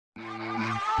Good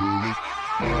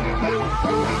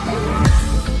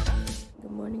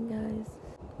morning, guys.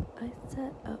 I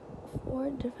set up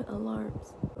 4 different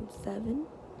alarms from 7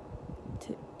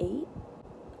 to 8.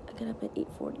 I got up at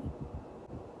 8:40.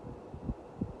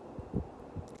 I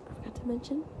forgot to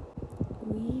mention,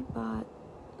 we bought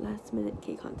last minute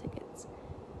Kcon tickets,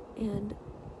 and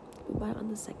we bought it on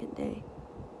the second day,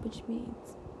 which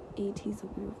means ateez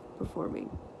will be performing,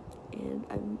 and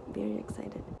I'm very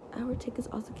excited. Our tickets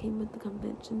also came with the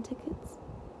convention tickets,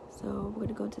 so we're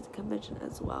gonna go to the convention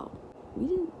as well. We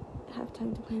didn't have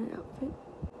time to plan an outfit.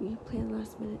 We planned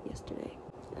last minute yesterday.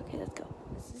 Okay, let's go.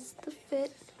 This is the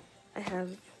fit.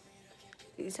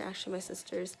 These are actually my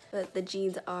sister's, but the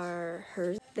jeans are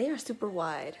hers. They are super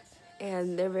wide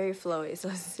and they're very flowy, so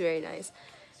this is very nice.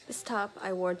 This top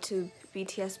I wore to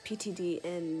BTS PTD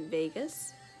in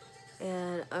Vegas,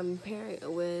 and I'm pairing it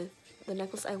with the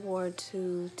necklace I wore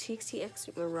to TXT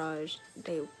Mirage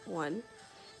Day 1,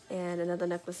 and another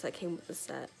necklace that came with the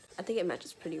set. I think it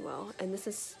matches pretty well. And this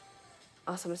is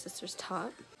also my sister's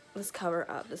top. This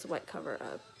white cover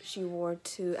up, she wore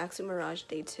to Axie Mirage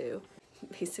Day 2.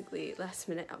 Basically last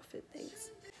minute outfit things.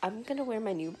 I'm gonna wear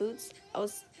my new boots.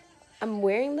 I'm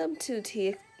wearing them to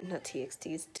to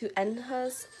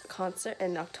Enha's concert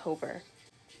in October.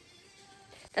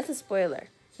 That's a spoiler.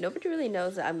 Nobody really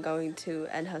knows that I'm going to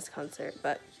Enha's concert,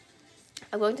 but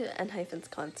I'm going to Enhypen's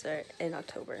concert in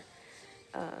October.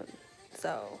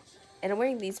 And I'm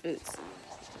wearing these boots.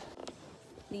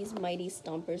 These mighty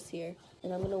stompers here.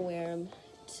 And I'm gonna wear them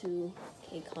to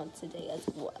Kcon today as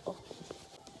well.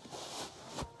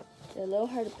 They're a little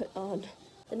hard to put on.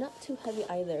 They're not too heavy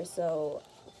either, so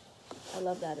I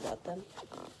love that about them.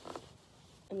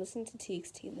 I'm listening to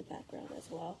TXT in the background as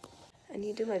well. I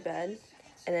need to do my bed,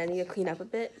 and I need to clean up a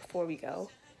bit before we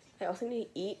go. I also need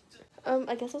to eat.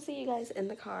 I guess I'll see you guys in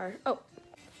the car. Oh,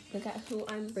 look at who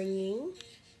I'm bringing.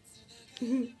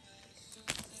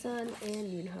 Sun and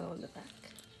Yoonho in the back.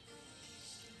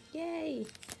 Yay!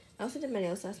 I also did my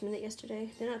nails last minute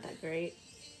yesterday. They're not that great.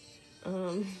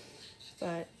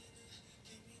 But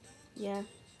yeah.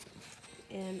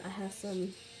 And I have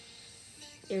some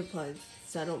earplugs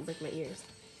so I don't break my ears.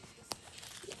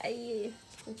 Yay!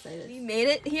 I'm excited. We made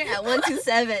it here at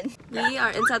 127. We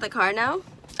are inside the car now.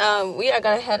 We are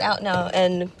gonna head out now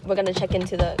and we're gonna check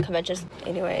into the convention.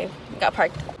 Anyway, we got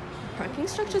parked. Parking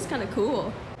structure is kind of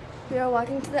cool. We are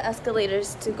walking to the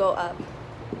escalators to go up.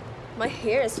 My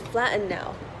hair is flattened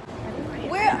now.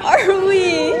 Where are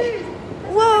we?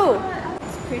 Whoa!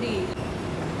 It's pretty.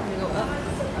 I'm gonna go up.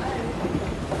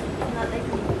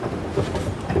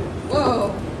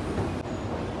 Whoa!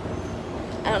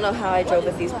 I don't know how I drove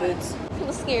with these boots.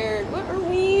 I'm scared. Where are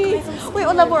we? Wait,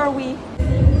 what level are we?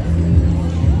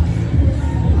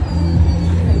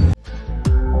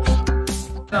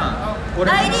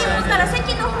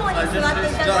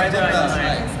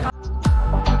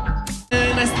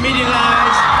 Nice to meet you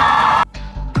guys.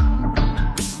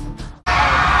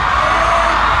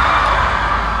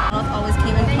 Always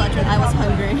came in clutch when I was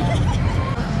hungry.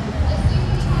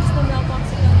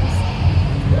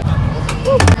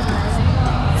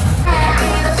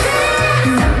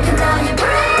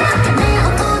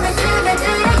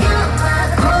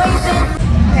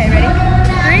 Okay, ready?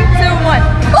 3, 2, 1.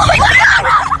 Oh my god!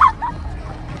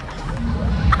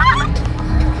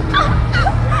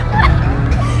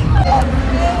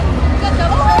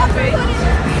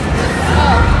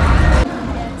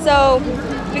 So,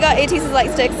 we got ateez's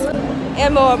light sticks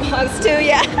and more mugs too,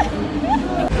 yeah.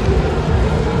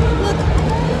 Look,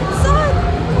 sun!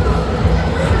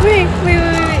 Wait.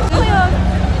 Oh yeah.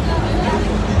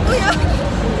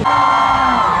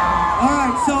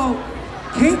 Alright, so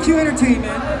Kcon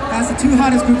Entertainment has the 2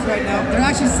 hottest groups right now. They're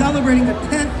actually celebrating the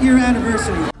 10th year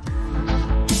anniversary.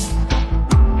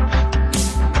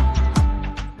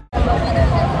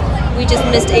 We just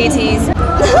missed ateez.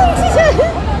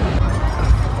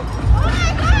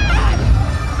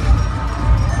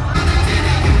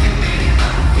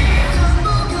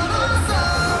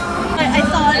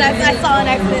 I saw an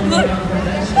accident. Look.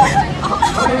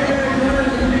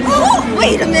 Oh,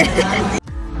 wait a minute.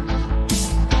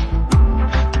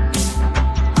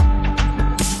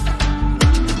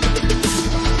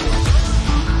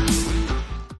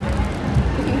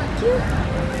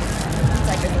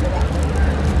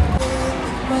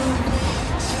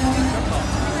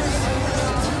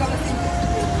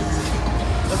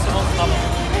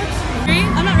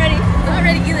 I'm not ready. I'm not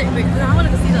ready either. Wait, I want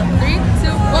to see the 3,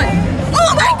 2, 1.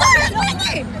 Oh my god, it's right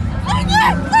there! Right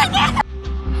there! Right there!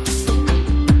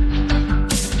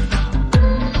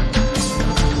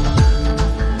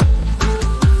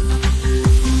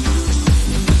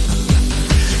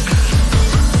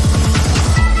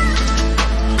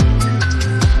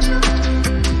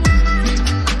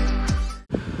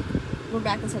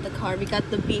 card. We got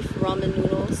the beef ramen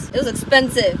noodles. It was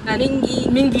expensive.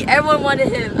 Mingi, everyone wanted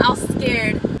him. I was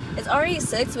scared. It's already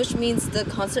 6, which means the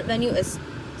concert venue is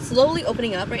slowly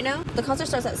opening up right now. The concert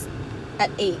starts at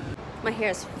 8. My hair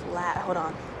is flat. Hold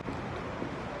on.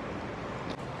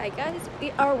 Hi guys,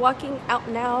 we are walking out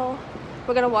now.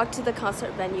 We're gonna walk to the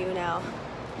concert venue now.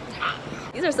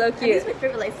 These are so cute. These are my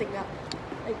favorite lights now.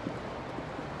 Like,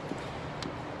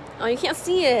 oh, you can't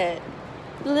see it.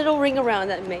 The little ring around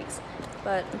that it makes.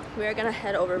 But we're gonna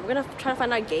head over. We're gonna try to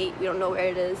find our gate. We don't know where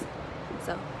it is.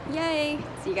 So, yay!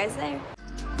 See you guys there.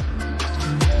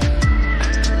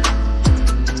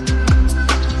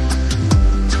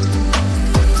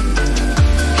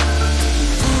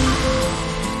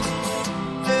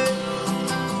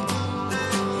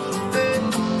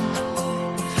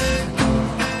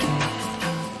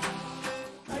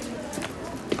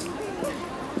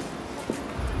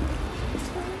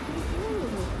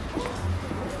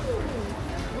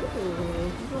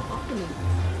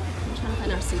 I'm trying to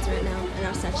find our seats right now in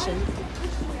our section.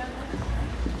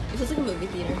 It feels like a movie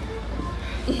theater.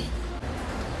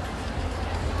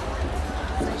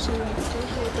 Section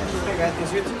 230. I got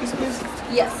these. Your tickets, please?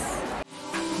 Yes.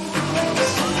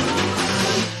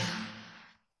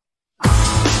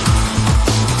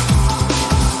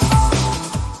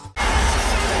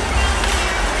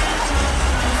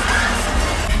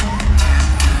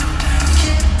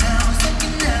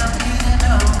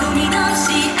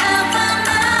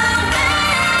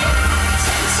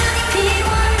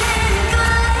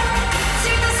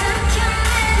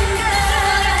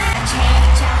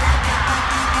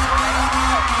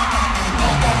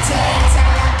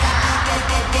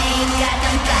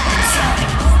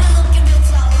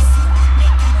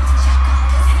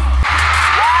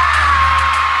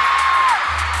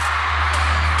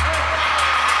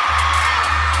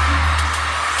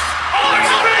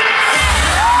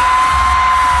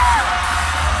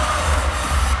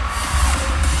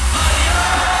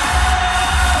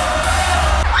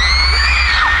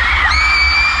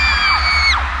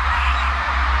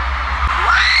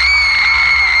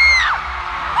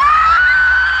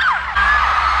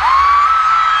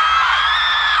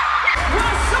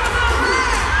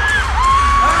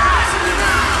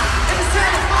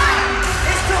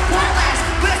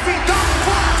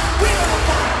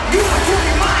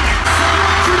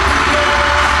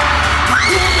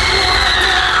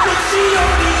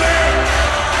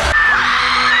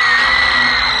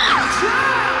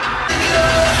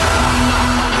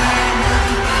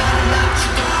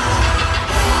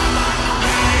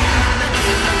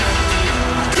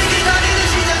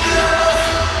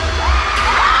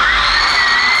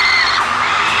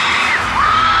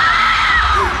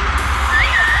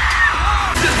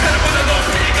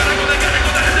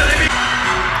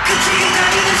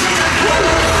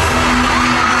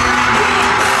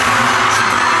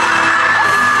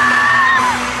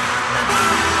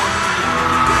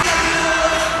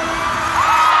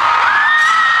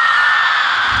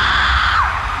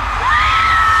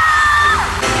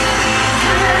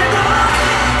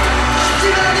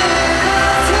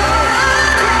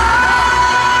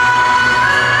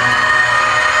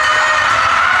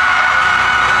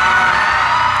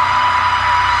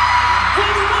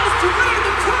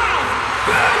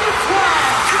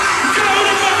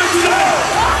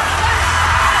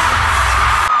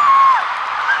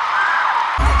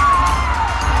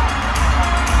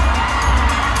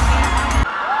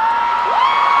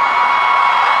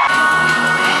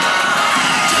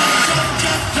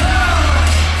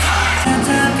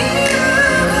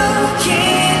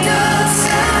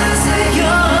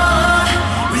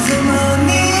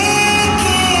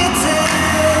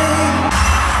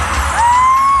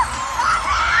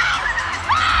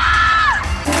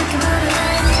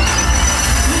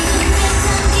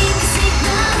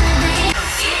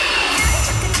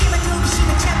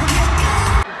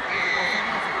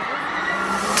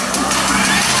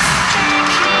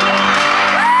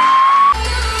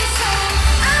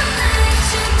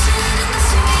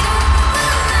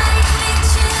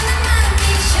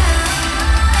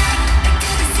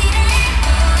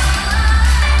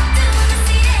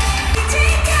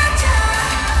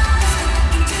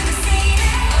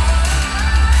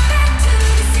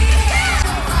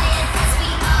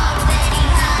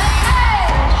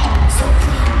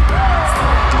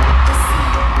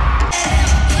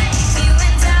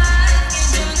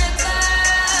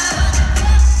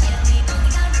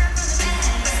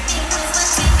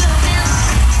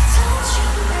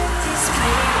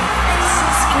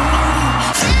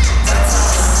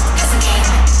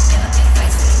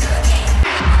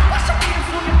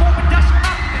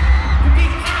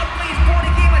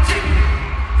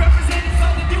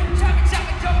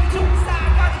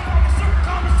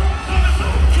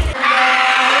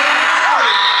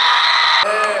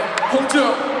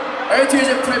 ateez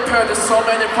prepared so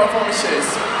many performances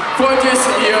for this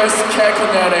year's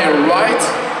Kcon, right?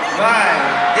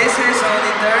 Right. This is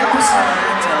only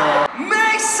 30%.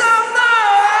 Make some noise!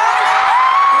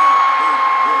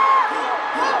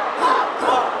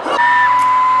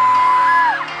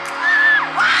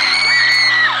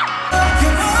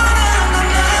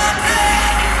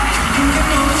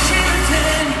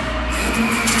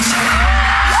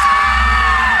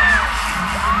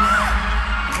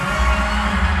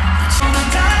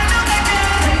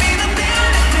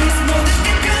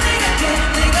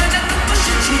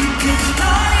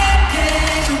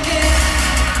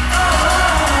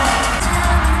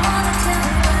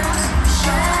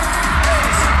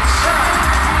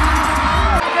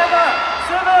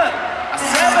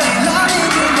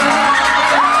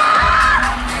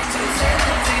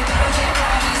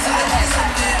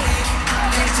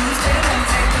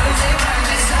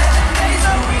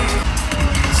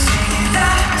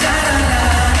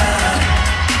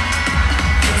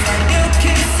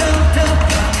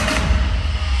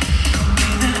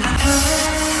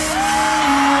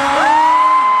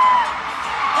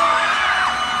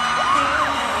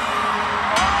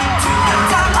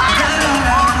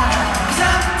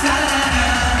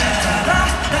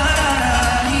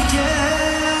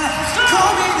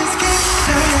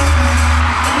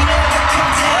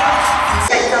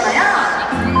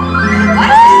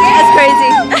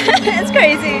 It's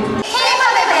crazy.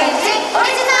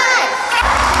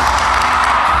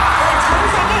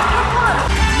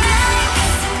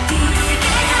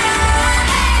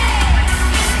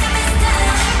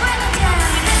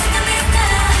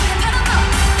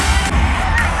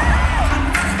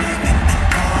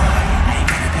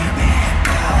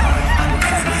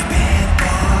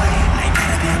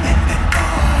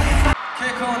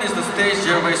 Kcon is the stage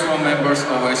Generation members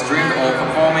always dreamed of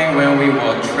performing when we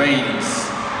were trainees.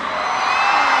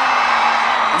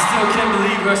 I still can't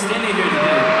believe we're standing here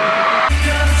today.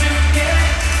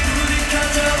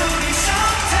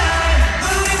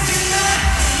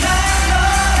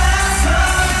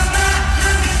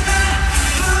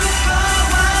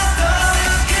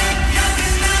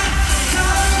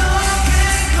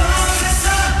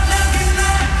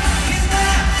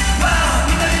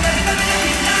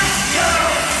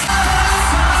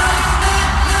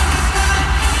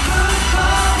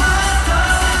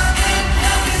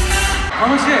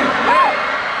 광호 씨,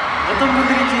 어떤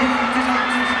분들인지 힌트 좀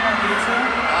주시면 되겠어요?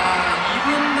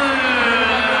 이분들을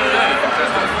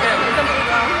제가 소개해볼게요.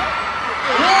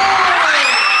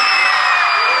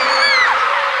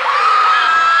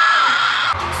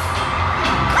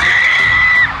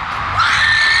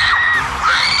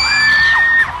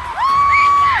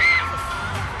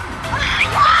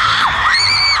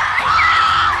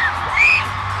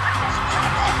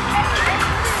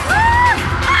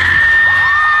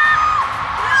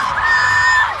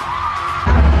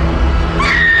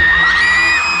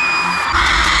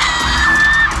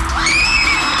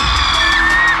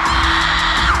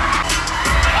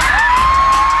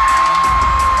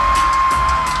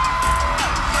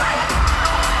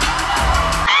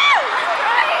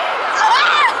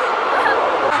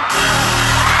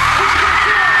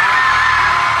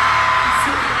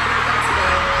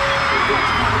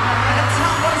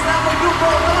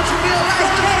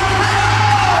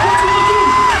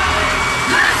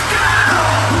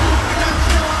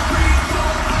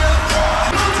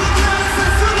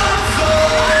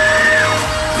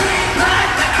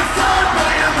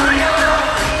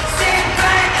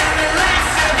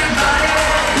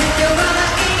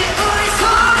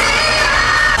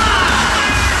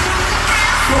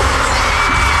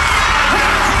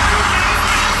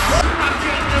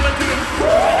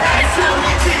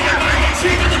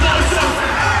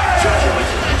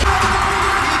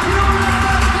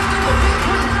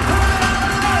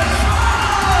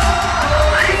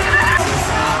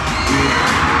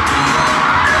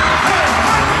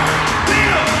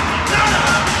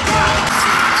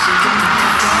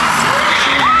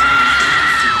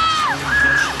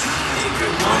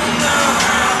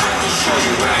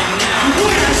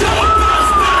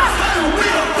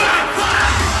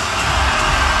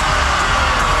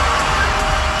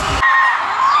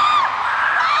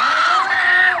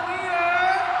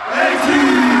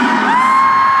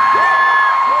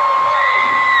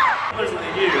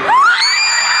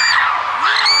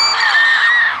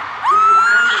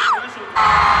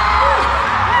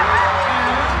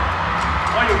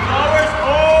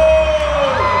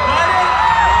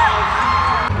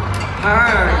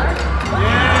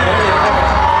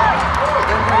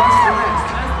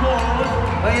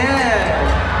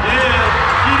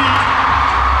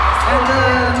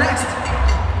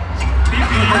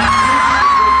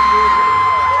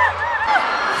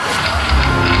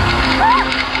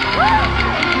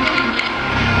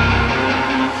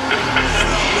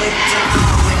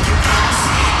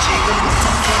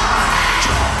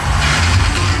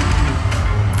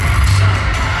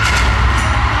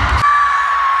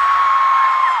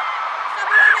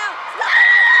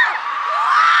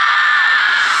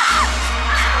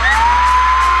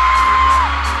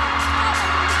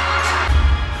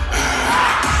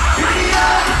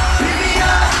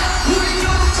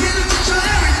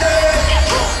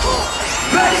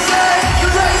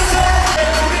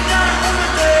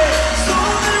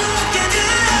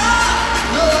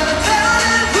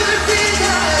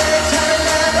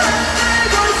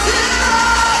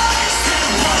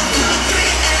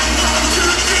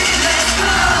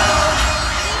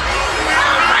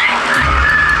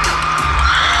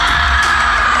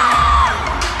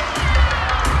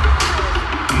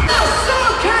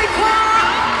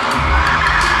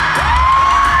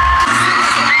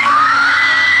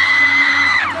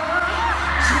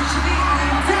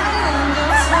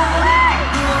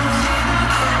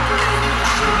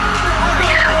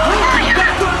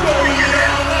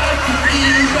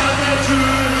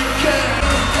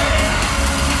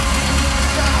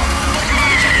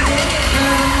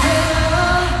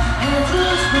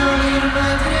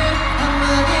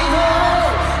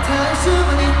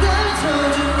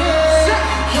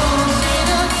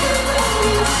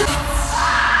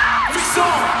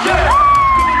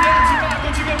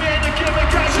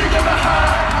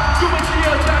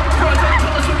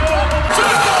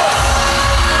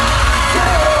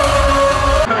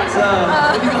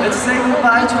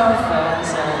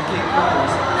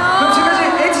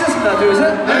 둘,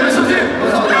 셋. 네, 소팀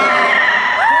감사합니다.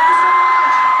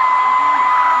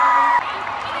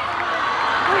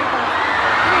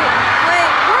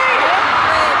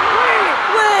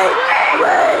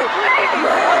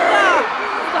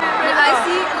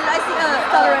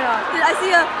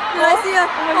 Did I see a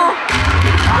oh.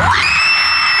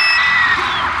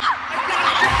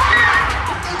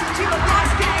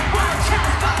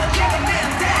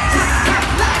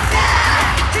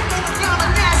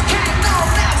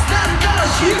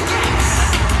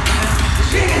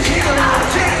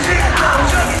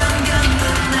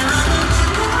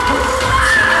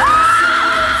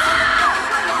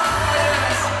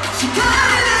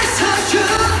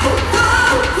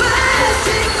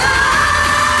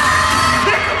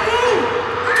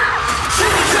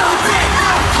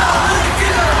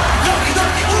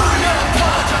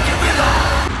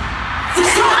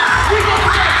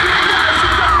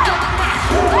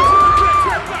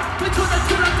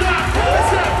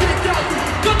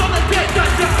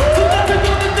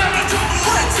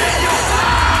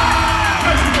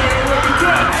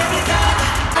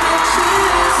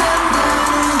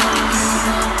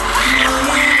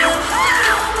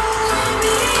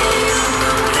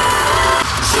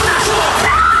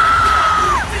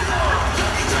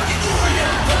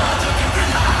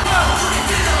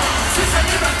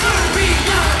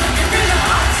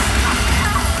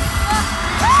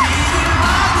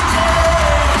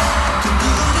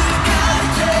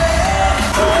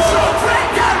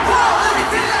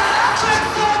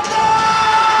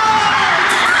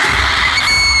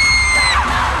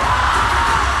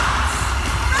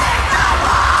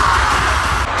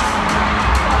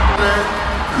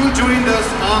 Who joined us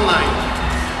online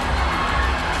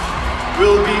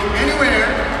will be anywhere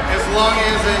as long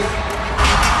as it's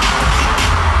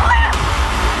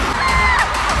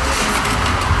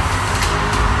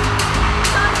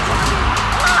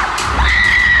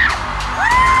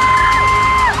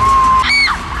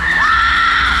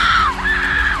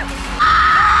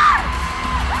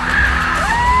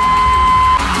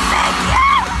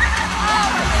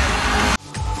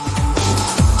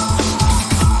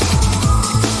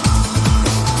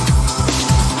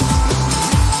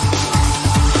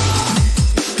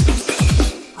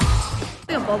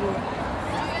bubble.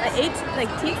 I ate like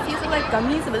TXTs are like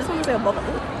gummies, but this one looks like a bubble.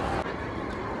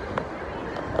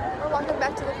 We're walking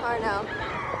back to the car now.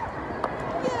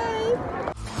 Yay!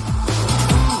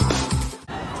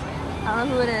 I don't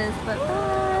know who it is, but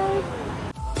bye!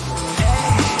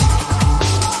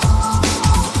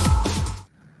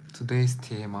 Today's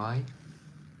TMI.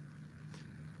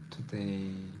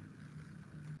 Today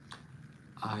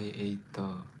I ate the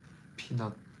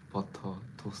peanut butter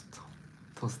toast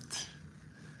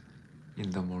in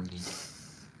the morning.